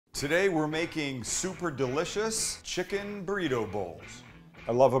Today we're making super delicious chicken burrito bowls.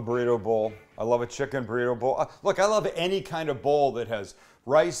 I love a burrito bowl. I love a chicken burrito bowl. Look, I love any kind of bowl that has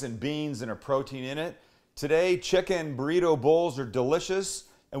rice and beans and a protein in it. Today, chicken burrito bowls are delicious,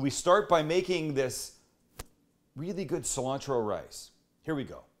 and we start by making this really good cilantro rice. Here we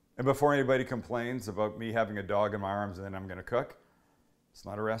go. And before anybody complains about me having a dog in my arms and then I'm gonna cook, it's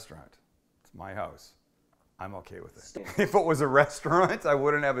not a restaurant. It's my house. I'm okay with it. If it was a restaurant, I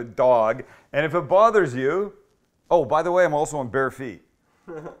wouldn't have a dog. And if it bothers you, oh, by the way, I'm also on bare feet.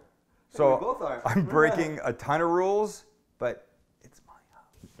 So we both are. I'm breaking a ton of rules, but it's my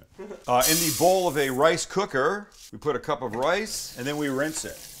house. In the bowl of a rice cooker, we put a cup of rice and then we rinse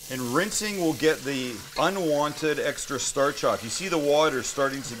it. And rinsing will get the unwanted extra starch off. You see the water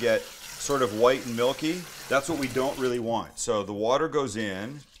starting to get sort of white and milky? That's what we don't really want. So the water goes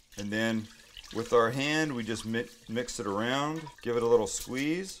in, and then with our hand, we just mix it around, give it a little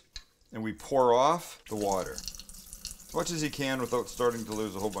squeeze, and we pour off the water. As much as you can without starting to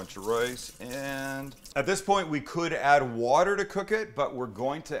lose a whole bunch of rice. And at this point, we could add water to cook it, but we're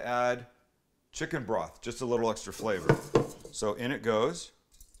going to add chicken broth, just a little extra flavor. So in it goes.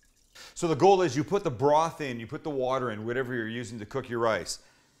 So the goal is you put the broth in, you put the water in, whatever you're using to cook your rice.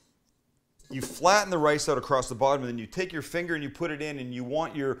 You flatten the rice out across the bottom, and then you take your finger and you put it in, and you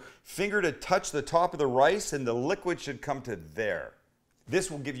want your finger to touch the top of the rice, and the liquid should come to there.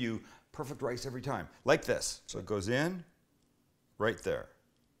 This will give you perfect rice every time, like this. So it goes in, right there.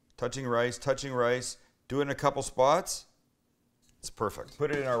 Touching rice, do it in a couple spots. It's perfect.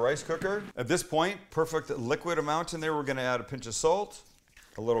 Put it in our rice cooker. At this point, perfect liquid amount in there. We're gonna add a pinch of salt,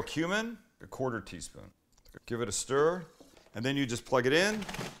 a little cumin, a quarter teaspoon. Give it a stir, and then you just plug it in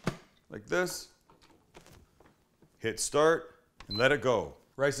like this. Hit start and let it go.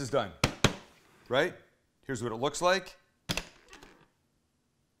 Rice is done, right? Here's what it looks like.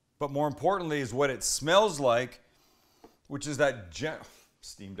 But more importantly is what it smells like, which is that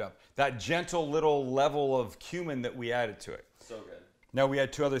steamed up, that gentle little level of cumin that we added to it. So good. Now we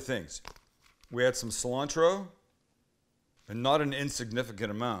add two other things. We add some cilantro, and not an insignificant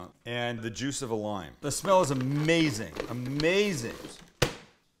amount, and the juice of a lime. The smell is amazing, amazing.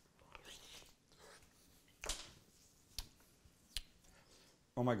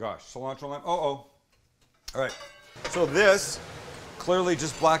 Oh my gosh, cilantro, lime, All right, so this, clearly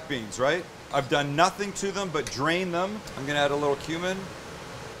just black beans, right? I've done nothing to them but drain them. I'm gonna add a little cumin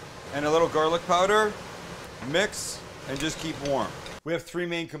and a little garlic powder, mix, and just keep warm. We have three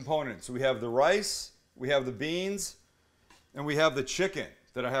main components. We have the rice, we have the beans, and we have the chicken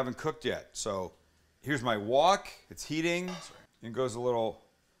that I haven't cooked yet. So here's my wok, it's heating. In goes a little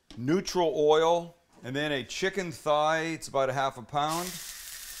neutral oil, and then a chicken thigh, it's about a half a pound,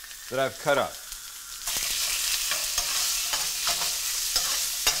 that I've cut up.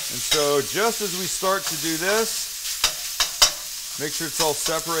 And so just as we start to do this, make sure it's all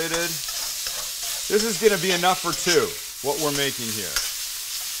separated. This is gonna be enough for two, what we're making here.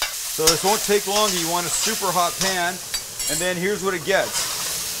 So this won't take long. You want a super hot pan, and then here's what it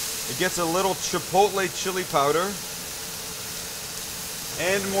gets. It gets a little Chipotle chili powder,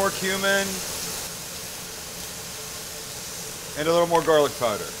 and more cumin, and a little more garlic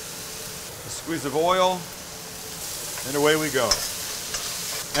powder. A squeeze of oil, and away we go.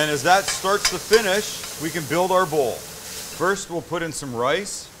 And as that starts to finish, we can build our bowl. First, we'll put in some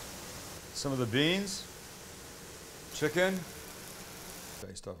rice, some of the beans, chicken,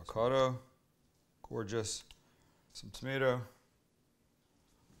 diced avocado, gorgeous, some tomato,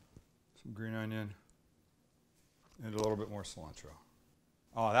 some green onion, and a little bit more cilantro.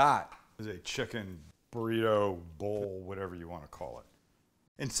 Oh, that is a chicken burrito bowl, whatever you want to call it.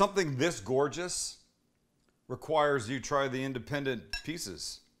 And something this gorgeous requires you try the independent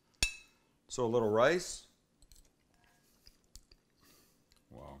pieces. So a little rice.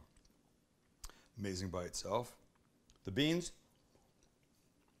 Wow. Amazing by itself. The beans.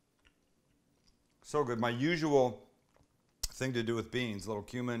 So good. My usual thing to do with beans, a little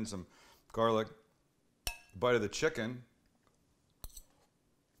cumin, some garlic, a bite of the chicken.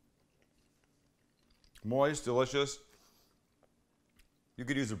 Moist, delicious. You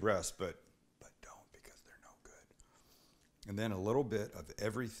could use a breast, but don't, because they're no good. And then a little bit of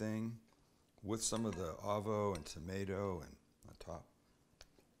everything with some of the avo and tomato and on top.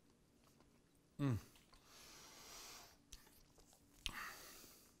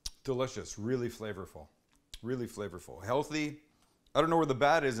 Delicious, really flavorful, really flavorful. Healthy. I don't know where the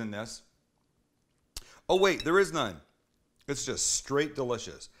bad is in this. Oh wait, there is none. It's just straight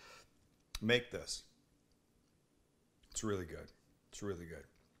delicious. Make this. It's really good. It's really good.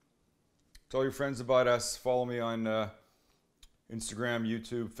 Tell your friends about us. Follow me on Instagram,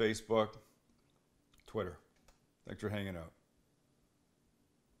 YouTube, Facebook, Twitter. Thanks for hanging out.